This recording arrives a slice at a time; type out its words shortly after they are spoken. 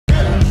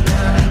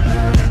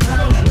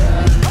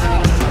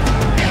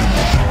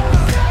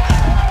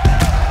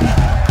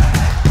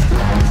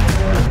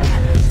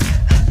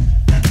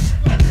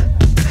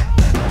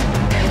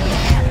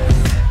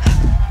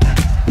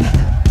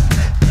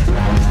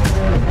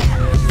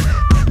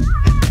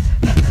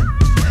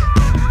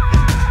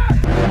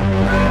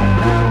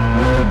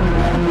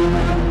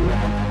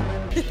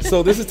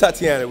So this is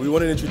Tatiana. We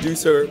want to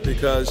introduce her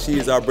because she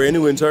is our brand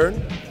new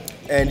intern,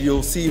 and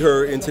you'll see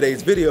her in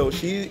today's video.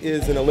 She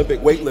is an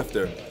Olympic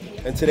weightlifter,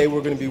 and today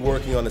we're going to be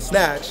working on the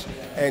snatch,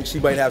 and she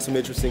might have some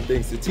interesting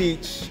things to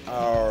teach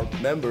our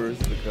members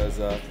because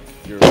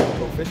you're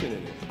proficient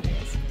in it.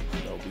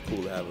 That would be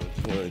cool to have her.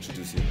 Just want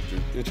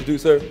to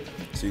introduce her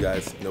so you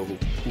guys know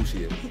who she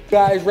is.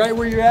 Guys, right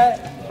where you're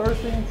at,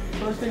 first thing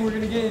we're going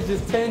to get is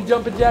just 10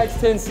 jumping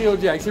jacks, 10 seal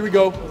jacks. Here we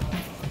go.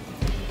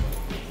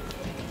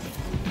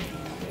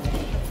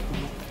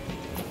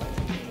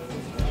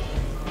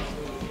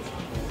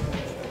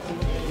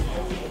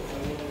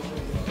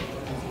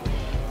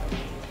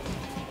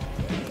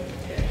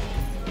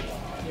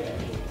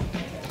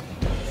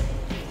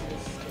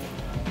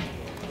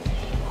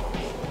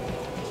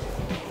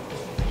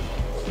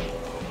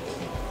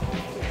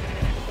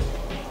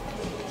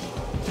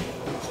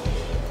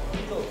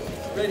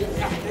 Ready?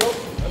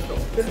 Let's go.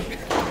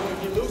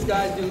 Get loose,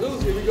 guys. Get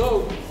loose. Here we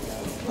go.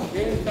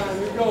 Game time.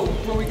 Here we go.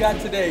 What we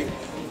got today?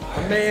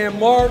 My man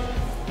Mark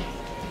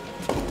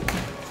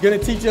is going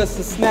to teach us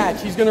the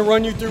snatch. He's going to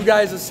run you through,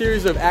 guys, a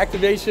series of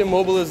activation,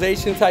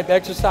 mobilization type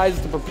exercises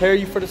to prepare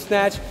you for the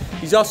snatch.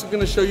 He's also going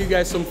to show you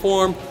guys some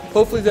form,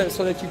 hopefully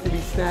so that you can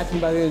be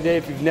snatching by the end of the day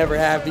if you've never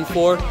have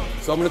before.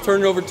 So I'm going to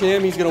turn it over to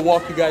him. He's going to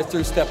walk you guys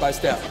through step by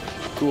step.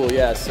 Cool,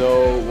 yeah,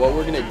 so what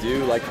we're gonna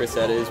do, like Chris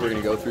said, is we're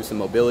gonna go through some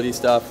mobility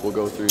stuff, we'll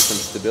go through some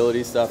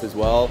stability stuff as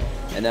well,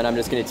 and then I'm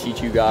just gonna teach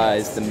you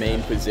guys the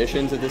main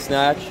positions of the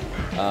snatch.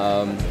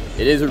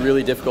 It is a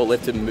really difficult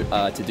lift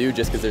to do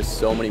just because there's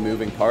so many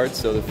moving parts,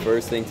 so the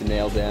first thing to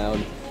nail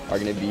down are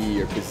gonna be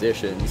your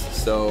positions.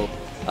 So,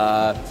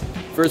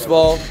 first of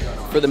all,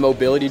 for the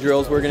mobility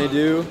drills we're gonna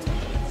do,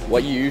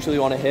 what you usually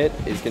want to hit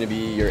is going to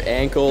be your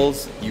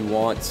ankles. You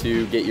want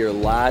to get your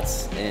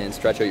lats and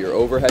stretch out your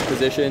overhead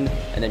position,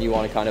 and then you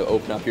want to kind of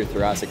open up your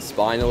thoracic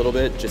spine a little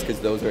bit, just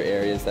because those are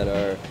areas that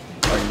are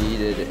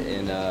needed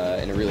in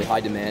a really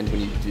high demand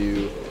when you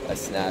do a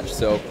snatch.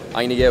 So I'm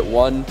going to get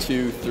 1,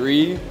 2,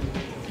 3.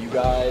 You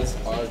guys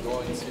are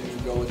going to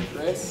go with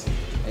Chris,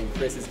 and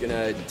Chris is going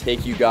to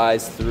take you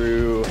guys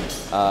through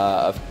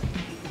what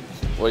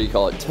do you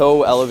call it?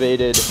 Toe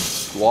elevated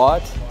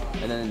squat.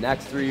 And then the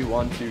next 3,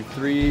 1, 2,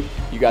 3,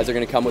 you guys are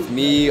gonna come with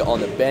me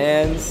on the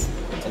bands.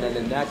 And then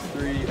the next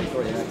 2,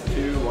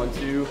 1,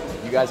 2,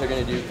 you guys are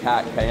gonna do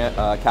cat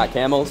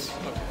camels.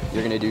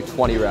 You're gonna do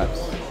 20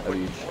 reps of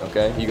each,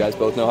 okay? You guys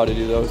both know how to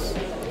do those?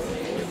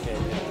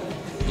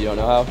 You don't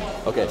know how?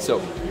 Okay, so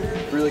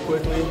really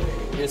quickly,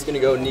 you're just gonna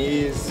go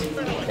knees,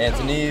 hands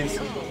to knees,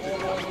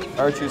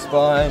 arch your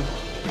spine,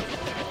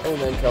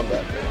 and then come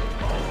back.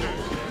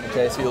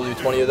 Okay, so you'll do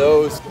 20 of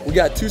those. We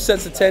got 2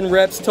 sets of 10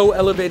 reps, toe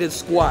elevated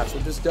squats.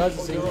 What this does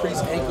is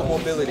increase ankle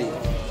mobility.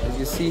 As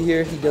you see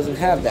here, he doesn't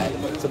have that.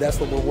 So that's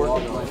what we're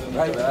working on,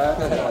 right?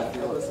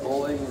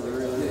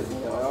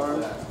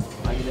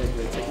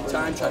 Take your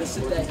time, try to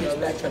sit that hips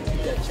back, try to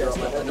keep that chest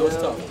up. I know it's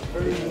tough.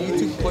 If you need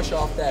to push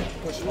back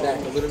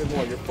a little bit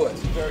more, your foot.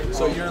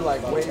 So you're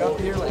like way up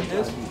here like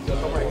this,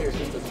 come right here,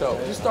 just a toe.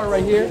 Just start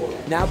right here.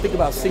 Now think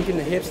about sinking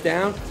the hips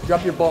down,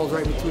 drop your balls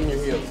right between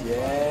your heels.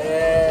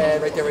 Yeah,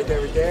 right there, right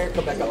there, right there.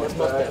 Come back up, that's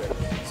much better.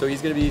 So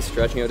he's gonna be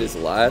stretching out his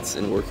lats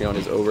and working on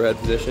his overhead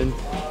position.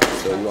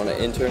 So you wanna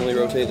internally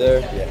rotate there?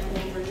 Yeah.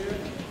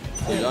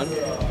 So you done?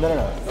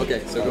 No.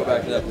 Okay, so go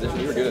back to that position.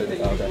 You're good.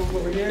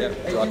 Okay.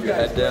 Yep. Drop your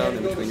head down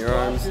in between your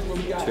arms.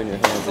 Turn your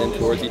hands in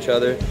towards each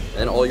other.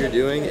 And all you're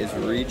doing is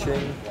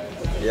reaching.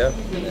 Yep.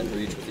 And then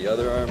reach with the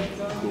other arm.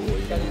 Cool.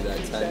 You're gonna do that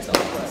 10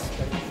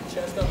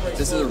 times.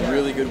 This is a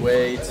really good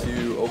way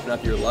to open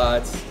up your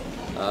lats,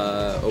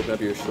 open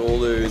up your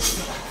shoulders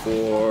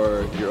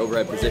for your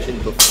overhead position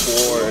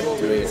before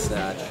doing a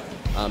snatch.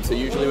 So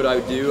usually what I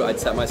would do, I'd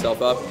set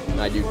myself up and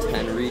I'd do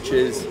 10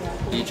 reaches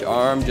each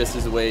arm just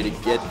as a way to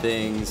get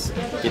things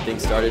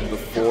started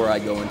before I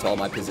go into all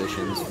my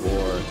positions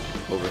for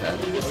overhead.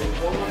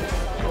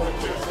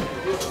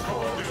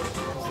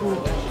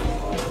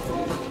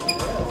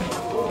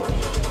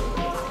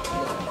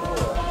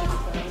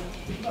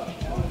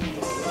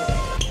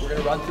 We're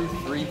gonna run through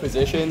 3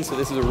 positions, so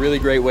this is a really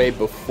great way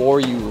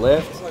before you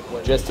lift,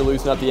 just to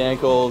loosen up the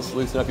ankles,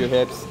 loosen up your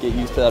hips, get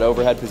used to that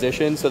overhead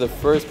position. So the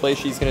first place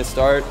she's gonna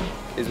start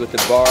is with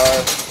the bar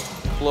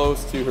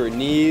close to her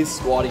knees,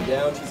 squatting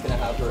down. She's gonna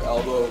have her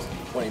elbows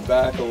pointing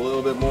back a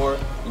little bit more.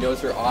 You notice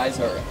her eyes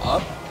are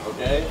up,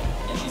 okay?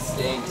 And she's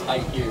staying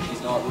tight here.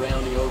 She's not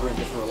rounding over and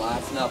just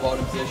relaxed in that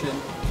bottom position.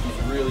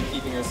 She's really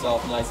keeping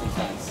herself nice and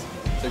tense.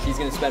 So she's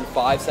gonna spend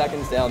 5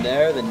 seconds down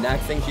there. The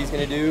next thing she's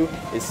gonna do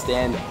is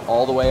stand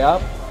all the way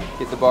up,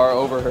 get the bar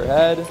over her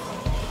head,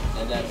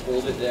 and then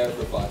hold it there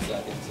for 5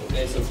 seconds.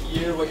 Okay, so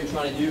here what you're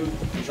trying to do,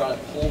 you're trying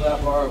to pull that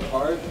bar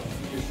apart,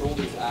 keep your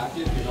shoulders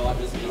active, you're not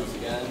just loose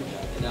again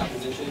in that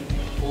position.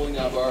 Pulling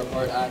that bar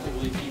apart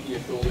actively, keeping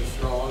your shoulders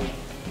strong,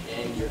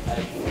 and your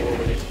head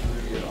forward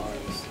through your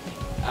arms.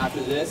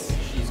 After this,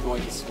 she's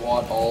going to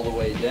squat all the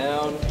way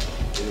down,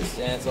 get her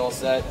stance all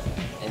set,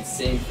 and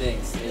same thing,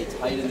 stay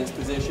tight in this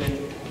position,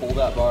 pull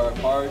that bar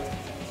apart,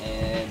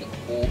 and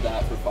hold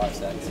that for 5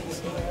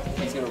 seconds.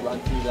 He's gonna run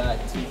through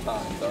that 2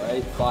 times, all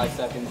right? 5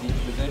 seconds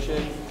each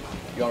position.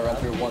 You wanna run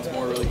through it once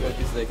more really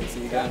quickly so they can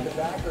see again?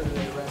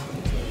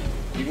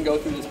 You can go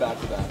through this back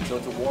to back. So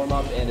it's a warm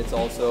up and it's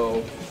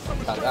also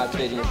kind of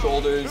activating your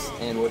shoulders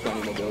and work on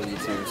your mobility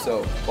too.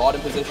 So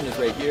bottom position is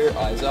right here,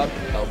 eyes up,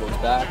 elbows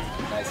back,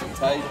 nice and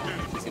tight.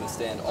 He's gonna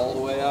stand all the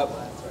way up,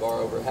 bar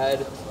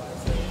overhead,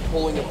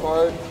 pulling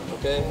apart,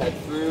 okay, head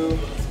through,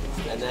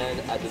 and then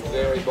at the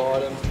very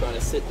bottom, trying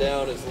to sit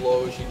down as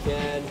low as you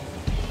can.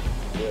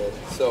 Good.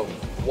 So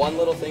one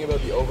little thing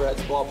about the overhead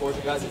squat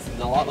portion, guys, it's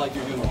not like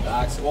you're doing a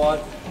back squat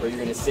where you're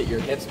gonna sit your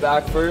hips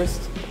back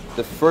first.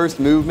 The first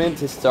movement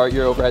to start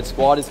your overhead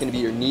squat is gonna be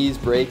your knees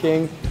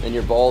breaking, and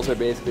your balls are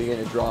basically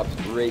gonna drop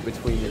right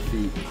between your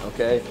feet,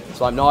 okay?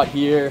 So I'm not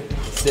here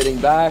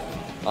sitting back,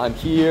 I'm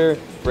here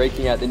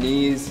breaking at the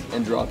knees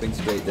and dropping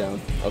straight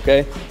down,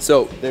 okay?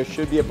 So there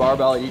should be a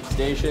barbell at each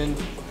station.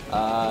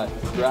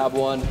 Grab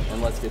one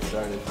and let's get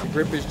started. The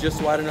grip is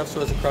just wide enough so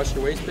it's across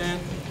your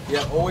waistband.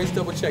 Yeah, always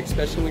double check,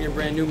 especially when you're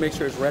brand new, make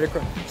sure it's right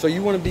across. So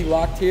you want to be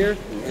locked here,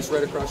 it's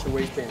right across your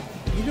waistband.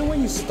 Even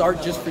when you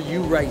start just for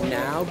you right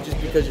now, just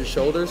because your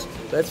shoulders,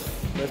 let's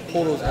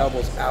pull those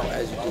elbows out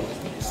as you do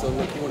it. So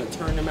look, you want to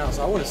turn them out.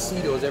 So I want to see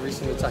those every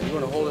single time. You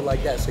want to hold it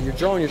like that. So you're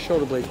drawing your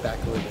shoulder blades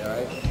back a little bit, all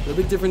right? A little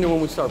bit different than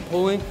when we start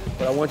pulling,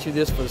 but I want you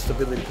this for the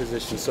stability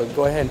position. So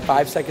go ahead and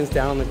 5 seconds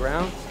down on the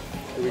ground.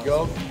 Here we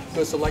go.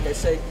 Good, so like I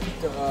say,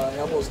 keep the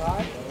elbows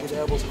high, get the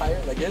elbows higher,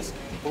 like this.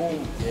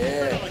 Boom,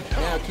 yeah.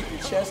 Now keep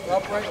your chest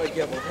upright, like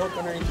you have a hook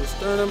underneath your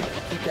sternum.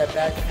 Keep that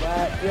back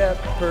flat, yeah,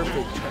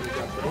 perfect. Try to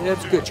drop the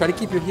hips, good. Try to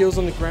keep your heels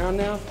on the ground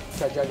now.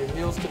 Try to drive your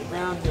heels to the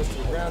ground, heels to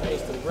the ground,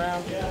 heels to the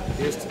ground,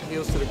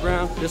 heels to the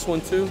ground. This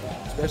one too,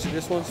 especially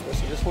this one,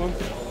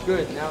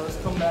 Good, now let's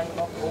come back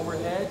up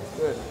overhead,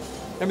 good.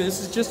 Remember, this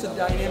is just a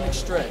dynamic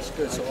stretch.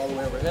 Good, so all the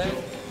way overhead.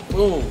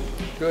 Boom,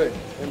 good.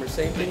 Remember,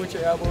 same thing with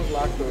your elbows,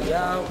 lock those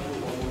out.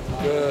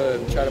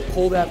 Good, try to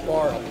pull that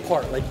bar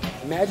apart. Like,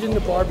 imagine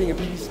the bar being a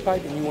PVC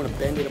pipe and you want to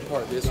bend it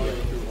apart this way.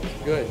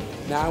 Good.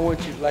 Now I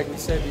want you, like we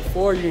said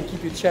before, you're gonna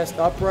keep your chest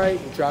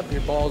upright and drop your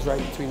balls right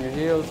between your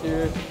heels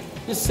here.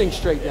 Just sink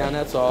straight down,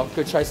 that's all.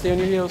 Good, try to stay on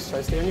your heels, try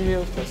to stay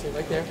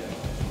right there.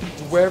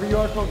 Wherever you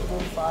are comfortable,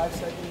 5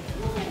 seconds.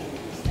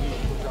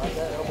 Drop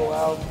that elbow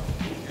out.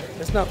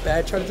 That's not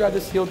bad. Try to drive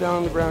this heel down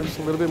on the ground just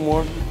a little bit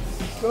more.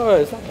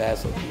 Good, it's not bad,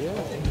 so yeah.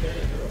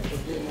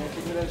 Give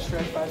me that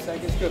stretch, 5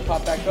 seconds. Good,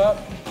 pop back up.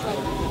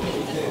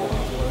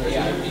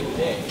 Yeah,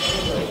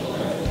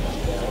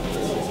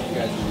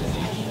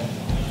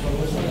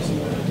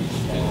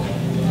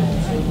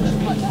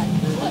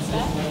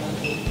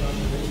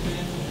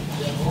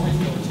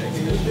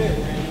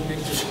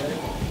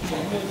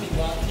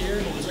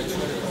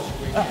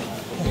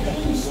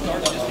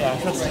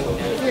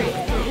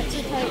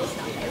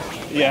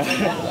 Yeah.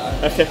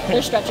 Okay.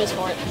 There's stretches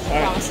for it. I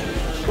promise.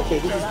 Okay,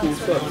 this is cool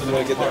stuff. You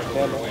want to get that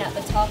camera? Yeah,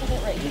 the top of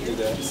it right here.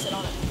 Just sit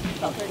on it.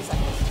 About 30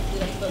 seconds. Do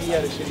that to both He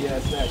had a sides. shitty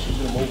ass snatch. He's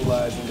gonna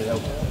mobilize him to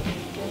help. Your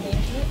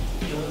hand to it.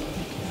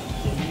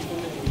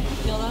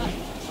 Feel that?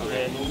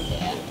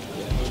 Yeah.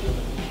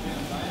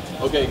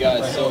 Okay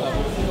guys, so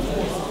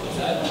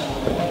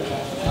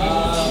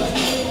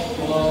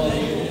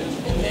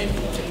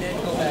And then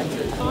go back to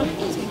it. Come on.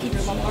 Just gonna keep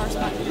your lumbar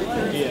spot.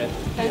 Yeah.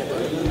 Okay.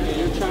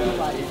 You're trying to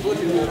like flip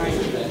it behind you.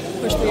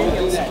 Push through your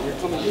heels. You're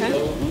coming Okay.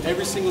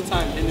 every single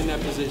time in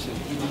that position.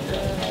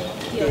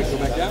 Good, go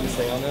back down.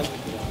 Stay on them.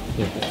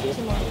 Two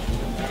more.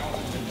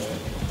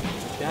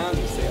 Down,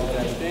 stay on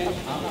that thing.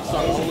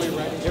 Start all the way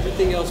right.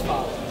 Everything else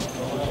follows.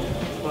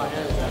 My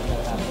hair is after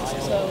that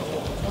happens. So,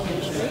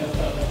 elbows straight.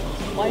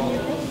 Widen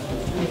your grip.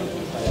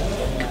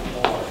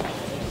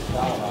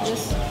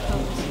 This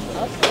comes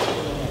up.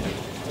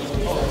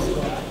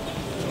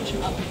 Push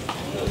up.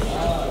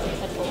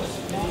 Head forward.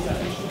 Go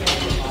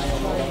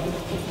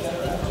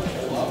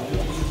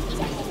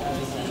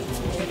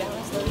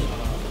down slowly.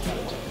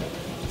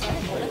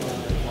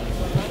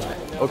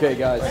 okay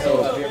guys,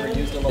 so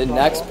the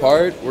next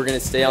part, we're gonna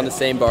stay on the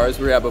same bars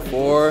we were at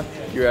before.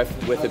 If you're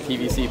with a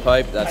PVC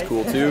pipe, that's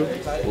cool too.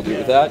 We'll do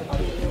with that.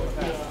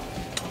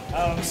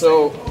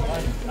 So,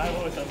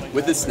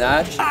 with the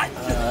snatch,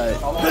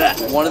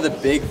 one of the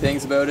big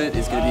things about it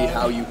is going to be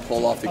how you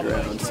pull off the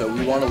ground. So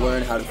we want to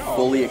learn how to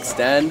fully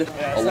extend.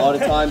 A lot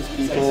of times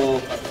people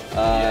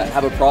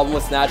have a problem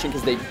with snatching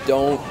because they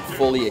don't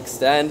fully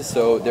extend.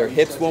 So their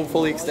hips won't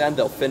fully extend,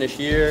 they'll finish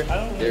here.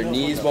 Their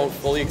knees won't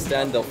fully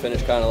extend, they'll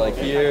finish kind of like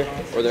here.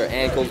 Or their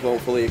ankles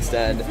won't fully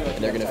extend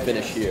and they're going to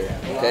finish here.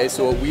 Okay,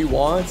 so what we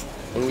want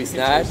when we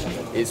snatch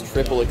is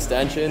triple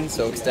extension.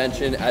 So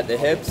extension at the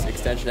hips,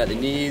 extension at the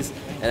knees,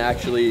 and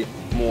actually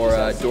more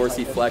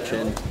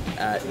dorsiflexion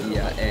at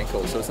the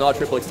ankle. So it's not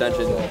triple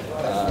extension,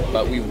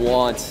 but we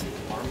want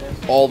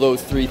all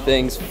those three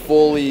things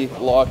fully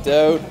locked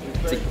out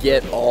to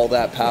get all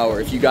that power.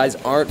 If you guys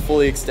aren't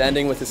fully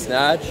extending with a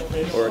snatch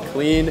or a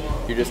clean,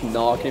 you're just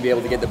not going to be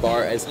able to get the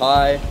bar as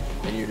high,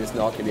 and you're just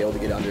not going to be able to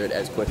get under it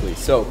as quickly.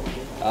 So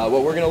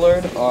what we're going to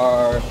learn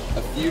are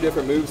a few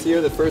different moves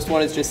here. The first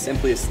one is just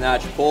simply a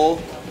snatch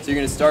pull. So you're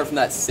gonna start from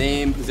that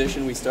same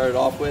position we started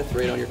off with,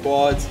 right on your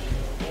quads.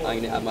 I'm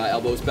gonna have my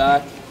elbows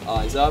back,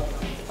 eyes up.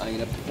 I'm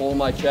gonna pull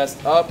my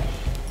chest up,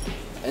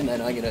 and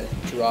then I'm gonna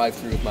drive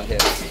through with my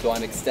hips. So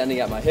I'm extending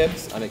at my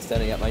hips, I'm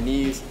extending at my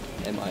knees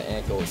and my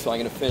ankles. So I'm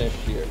gonna finish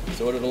here.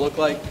 So what it'll look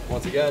like,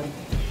 once again,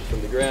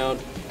 from the ground,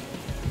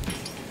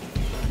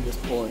 I'm just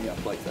pulling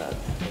up like that,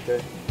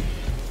 okay?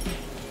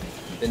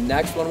 The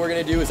next one we're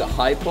gonna do is a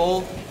high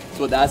pull.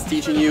 So what that's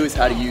teaching you is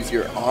how to use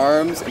your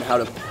arms and how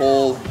to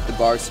pull the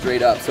bar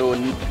straight up. So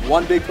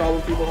one big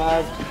problem people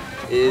have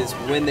is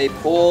when they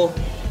pull,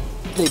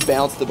 they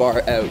bounce the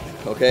bar out,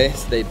 okay?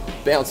 So they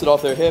bounce it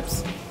off their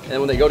hips, and then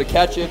when they go to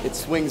catch it, it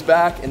swings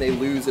back and they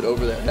lose it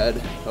over their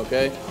head,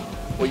 okay?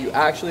 What you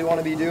actually want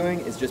to be doing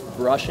is just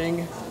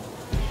brushing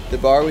the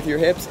bar with your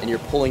hips and you're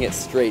pulling it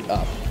straight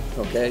up,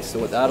 okay? So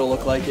what that'll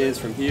look like is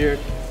from here,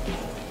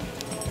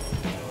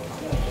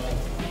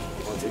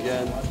 once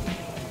again,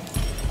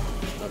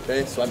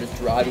 okay? So I'm just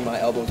driving my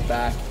elbows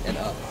back and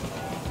up.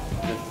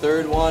 The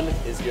third one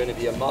is going to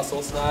be a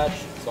muscle snatch,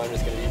 so I'm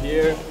just going to be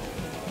here,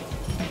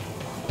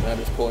 and I'm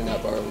just pulling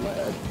that bar over my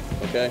head,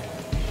 okay?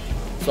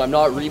 So I'm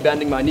not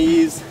rebending my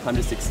knees, I'm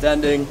just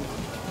extending,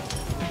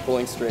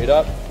 pulling straight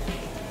up,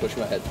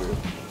 pushing my head through.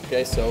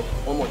 Okay, so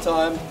one more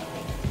time.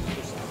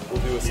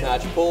 We'll do a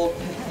snatch pull.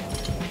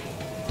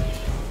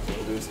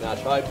 We'll do a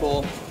snatch high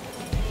pull.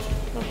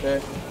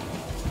 Okay,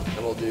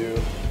 and we'll do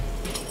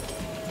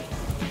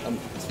a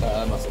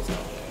muscle snatch.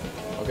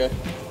 Okay,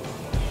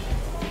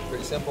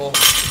 pretty simple.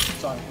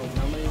 Sorry,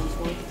 how many of these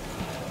ones?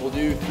 We'll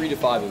do 3 to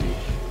 5 of each.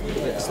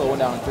 Okay, slow it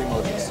down in 3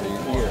 motions. So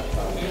you're here,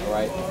 all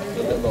right? A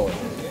little bit lower.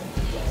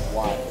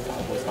 Why?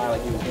 It's kind of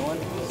like you were doing.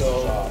 So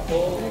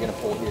you're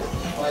gonna pull here.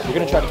 You're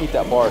gonna try to keep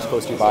that bar as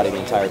close to your body the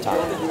entire time.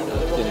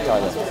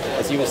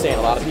 As you were saying,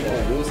 a lot of people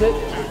lose it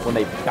when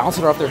they bounce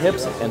it off their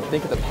hips and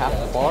think of the path of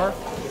the bar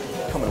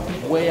coming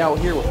way out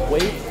here with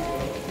weight.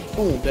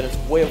 Boom! Then it's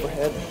way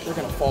overhead. They're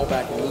gonna fall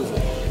back and lose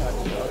it.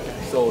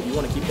 So you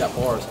want to keep that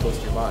bar as close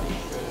to your body.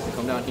 So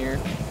come down here,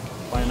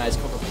 find a nice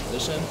comfortable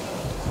position.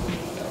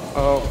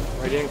 Oh,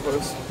 right in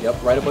close.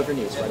 Yep, right above your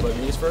knees. Right above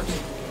your knees first.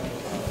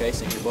 Okay,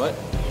 sink your butt.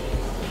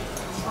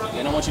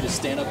 Then I want you to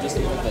stand up just a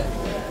little bit.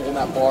 Pull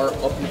that bar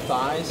up your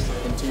thighs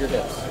into your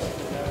hips.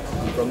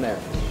 And from there.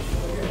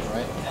 All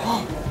right?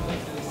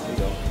 There you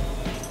go.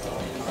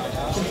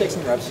 It can take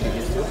some reps to get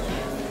used to. Go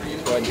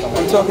ahead and come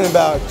I'm talking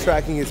about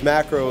tracking his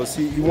macros.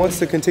 He wants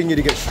to continue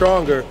to get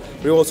stronger,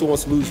 but he also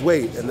wants to lose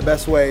weight. And the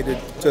best way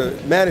to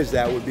manage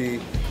that would be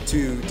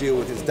to deal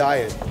with his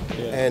diet.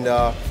 Yeah. And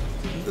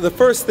the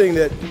first thing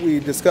that we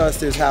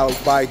discussed is how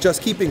by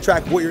just keeping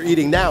track of what you're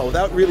eating now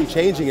without really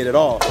changing it at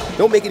all,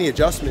 don't make any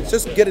adjustments,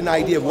 just get an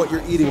idea of what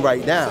you're eating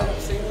right now.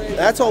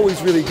 That's always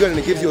really good, and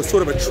it gives you a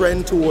sort of a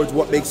trend towards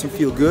what makes you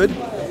feel good.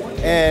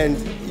 And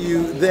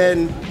you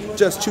then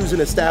just choose an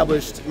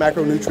established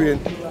macronutrient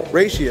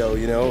ratio,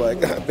 you know,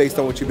 like based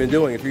on what you've been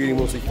doing. If you're eating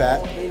mostly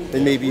fat,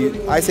 then maybe,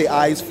 I say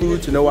eyes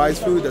food to no eyes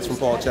food, that's from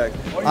Paul Chek.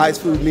 Eyes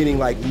food meaning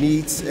like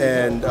meats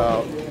and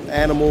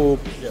animal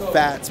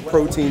fats,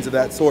 proteins of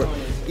that sort.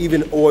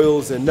 Even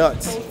oils and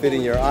nuts fit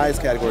in your eyes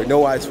category.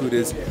 No eyes food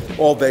is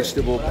all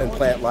vegetable and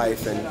plant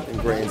life, and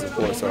grains, of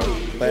course, are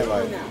plant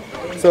life.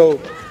 So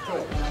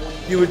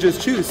you would just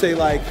choose, say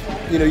like,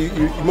 you know,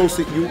 you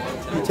mostly, you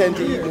tend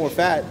to eat more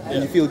fat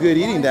and you feel good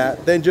eating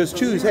that, then just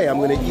choose, hey, I'm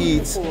going to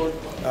eat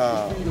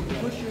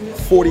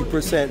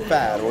 40%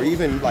 fat or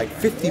even like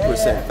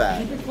 50%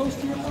 fat.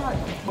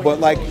 But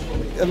like,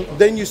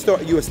 then you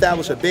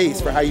establish a base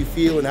for how you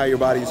feel and how your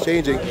body is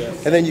changing,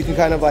 and then you can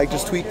kind of like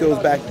just tweak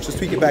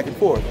it back and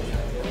forth.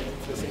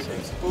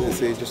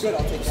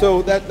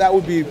 So that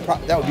would be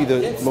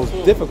the most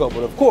difficult,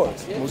 but of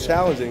course most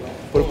challenging,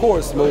 but of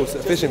course most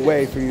efficient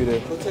way for you to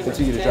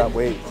continue to drop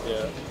weight.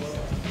 It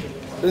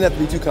doesn't have to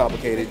be too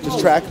complicated. Just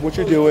track what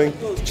you're doing,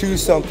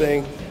 choose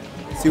something,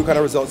 see what kind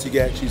of results you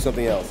get, choose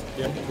something else.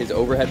 His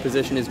overhead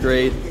position is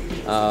great.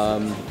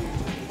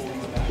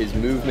 His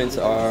movements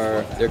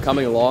they're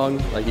coming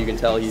along. Like you can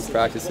tell he's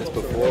practiced this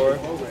before. You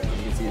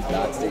can see his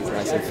back stays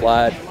nice and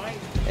flat.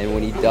 And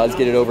when he does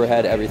get it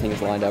overhead, everything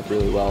is lined up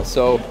really well.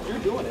 So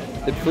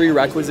the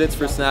prerequisites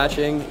for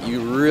snatching,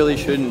 you really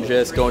shouldn't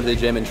just go into the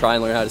gym and try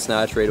and learn how to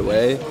snatch right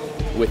away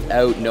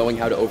without knowing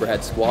how to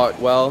overhead squat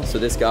well. So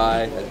this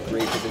guy has a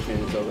great position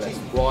in his overhead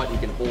squat. He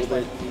can hold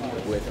it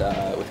with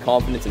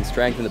confidence and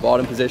strength in the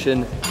bottom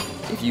position.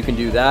 If you can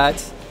do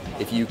that,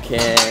 if you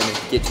can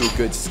get to a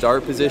good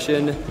start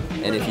position,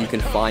 and if you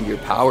can find your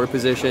power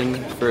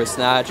position for a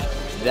snatch,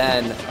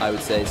 then I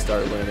would say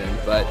start learning.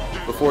 But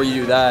before you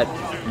do that,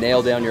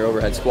 nail down your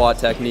overhead squat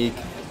technique,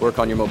 work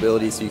on your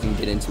mobility so you can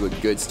get into a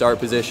good start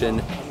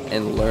position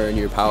and learn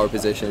your power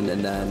position,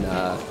 and then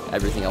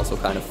everything else will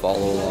kind of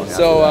follow along.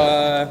 So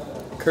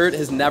Kurt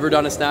has never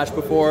done a snatch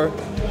before,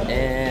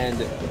 and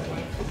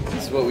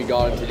this is what we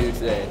got him to do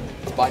today.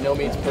 It's by no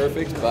means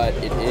perfect, but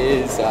it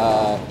is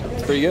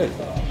it's pretty good.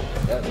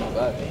 Yeah, it's not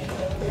bad.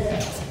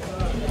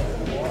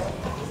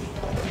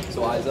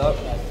 So eyes up.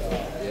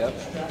 Yep.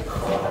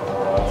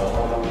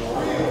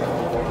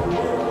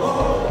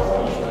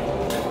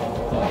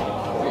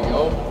 There you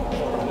go.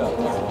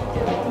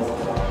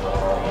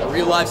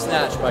 Real life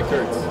snatch by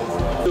Kurtz.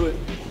 Do it.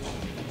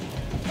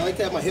 I like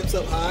to have my hips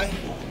up high,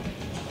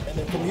 and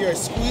then from here I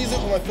squeeze it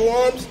with my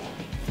forearms,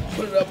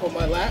 put it up on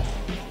my lap.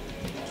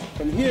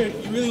 From here,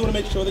 you really want to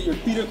make sure that your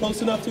feet are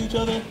close enough to each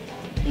other,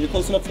 and you're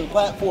close enough to the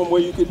platform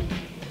where you could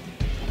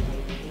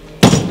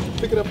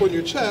pick it up on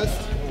your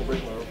chest. I'm gonna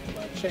break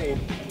my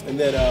chain, and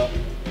then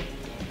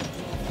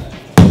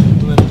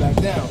let it back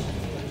down.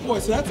 Boy,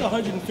 so that's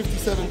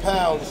 157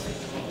 pounds.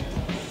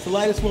 It's the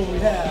lightest one we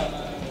have.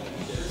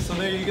 So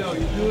there you go. You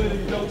do it or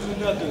you don't do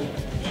nothing.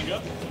 There you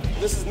go.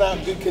 This is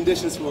not good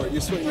conditions for it.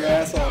 You're sweating your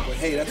ass off, but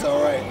hey, that's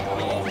all right.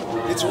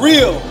 It's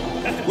real.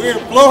 We're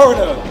in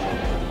Florida.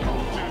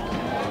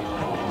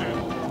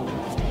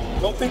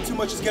 Don't think too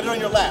much. Just get it on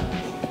your lap.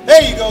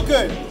 There you go.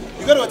 Good.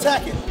 You got to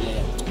attack it.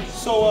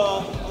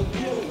 So,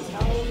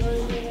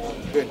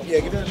 good. Yeah,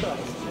 give it a try.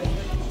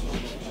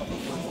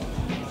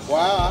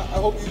 Wow. I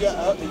hope you got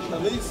at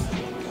least.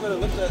 You better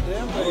lift that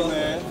damn thing,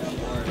 man.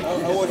 I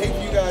would hate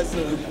for you guys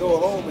to go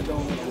home and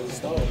don't lift the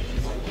stone.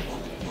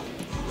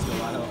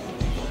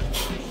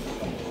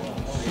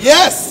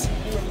 Yes!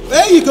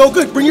 There you go,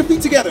 good. Bring your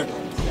feet together.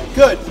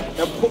 Good.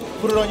 Now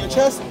put it on your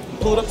chest,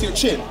 pull it up to your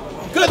chin.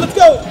 Good, let's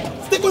go.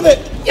 Stick with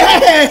it.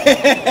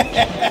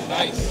 Yeah!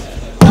 Nice.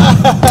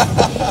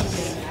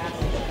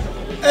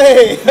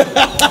 Hey.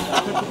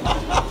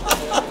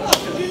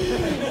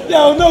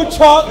 Yo, no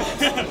chalk.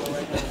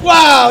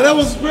 Wow, that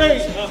was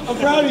great. I'm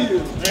proud of you.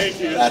 Thank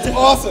you. That's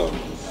awesome.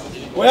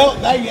 Well,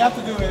 now you have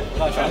to do it.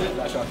 Last shot.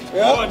 Yep.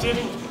 Come on, Jimmy.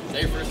 Is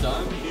that your first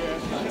time?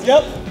 Yeah.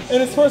 Yep.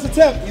 And his first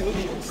attempt. He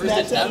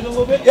snatched at it a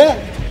little bit. Yeah.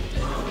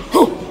 I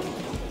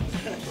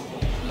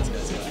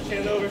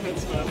can't overhead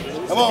smash.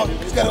 Come on, you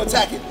just gotta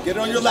attack it. Get it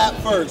on your lap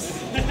first.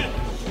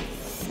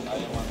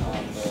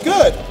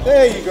 Good.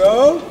 There you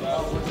go.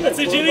 That's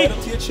it, Pull Jimmy. right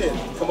up to your chin.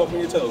 Come up on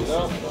your toes.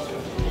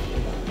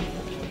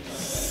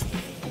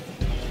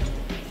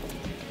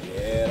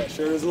 Yeah, that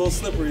shirt is a little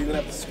slippery. You're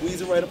gonna have to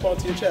squeeze it right up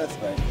onto your chest.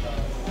 Right.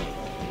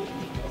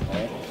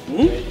 You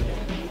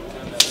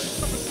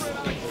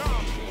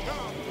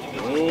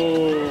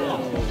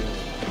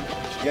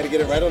gotta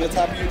get it right on the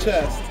top of your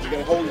chest. You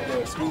gotta hold it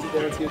there. Squeeze it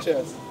there into your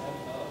chest.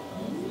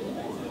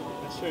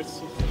 That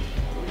shirt's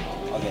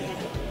I'll get it.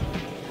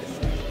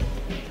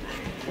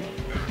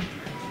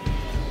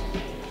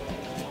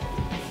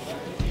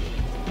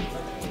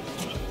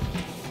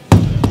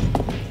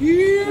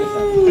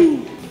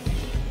 You.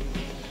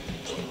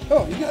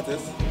 Oh, you got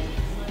this.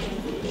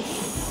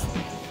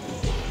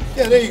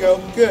 Yeah, there you go.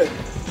 Good.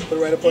 Put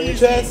it right up on your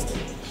chest.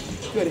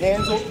 Good.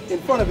 Hands in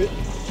front of it.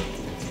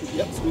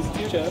 Yep, squeeze it to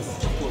your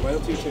chest. Pull it right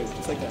up to your chin,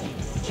 just like that.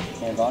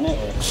 Hands on it?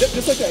 Or? Yep,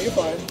 just like that. You're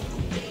fine.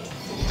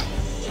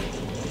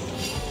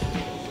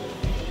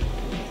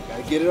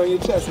 Gotta get it on your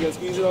chest. You gotta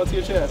squeeze it onto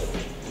your chest.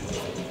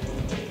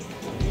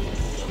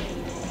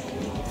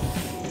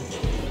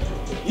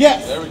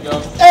 Yes. There we go.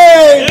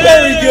 Hey,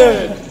 very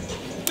good.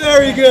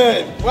 Very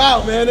good.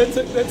 Wow, man, that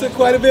took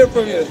quite a bit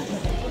from you.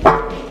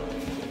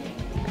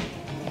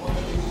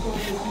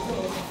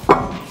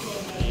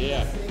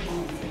 yeah.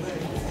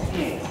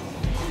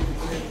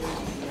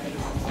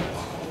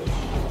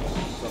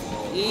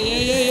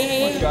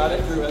 Yeah. Got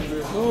it through.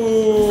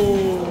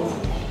 Ooh.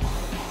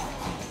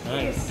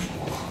 Nice.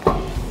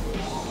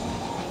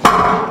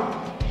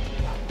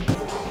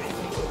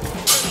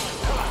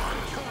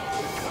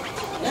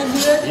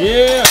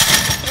 Yeah.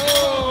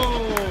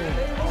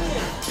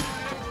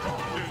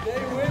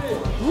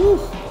 Woo.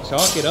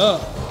 Chalk it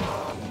up.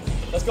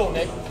 Let's go,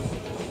 Nick.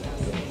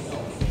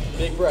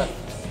 Big breath.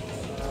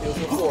 Heels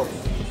to the floor.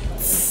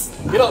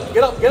 Get up.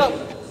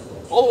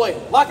 All the way.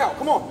 Lock out.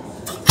 Come on.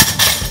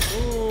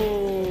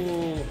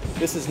 Ooh.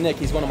 This is Nick.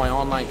 He's one of my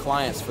online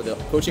clients for the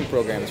coaching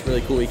program. It's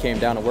really cool. He came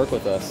down to work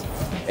with us.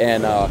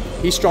 And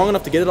he's strong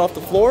enough to get it off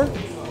the floor,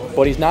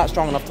 but he's not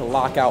strong enough to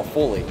lock out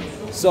fully.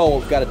 So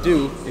what we've got to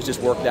do is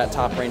just work that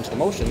top range of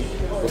motion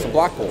with some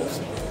block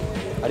pulls.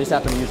 I just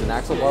happen to use an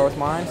axle bar with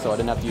mine, so I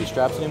didn't have to use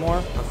straps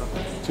anymore.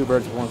 2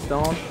 birds with 1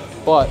 stone.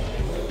 But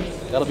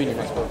that'll be in your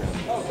next program.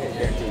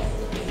 Guaranteed.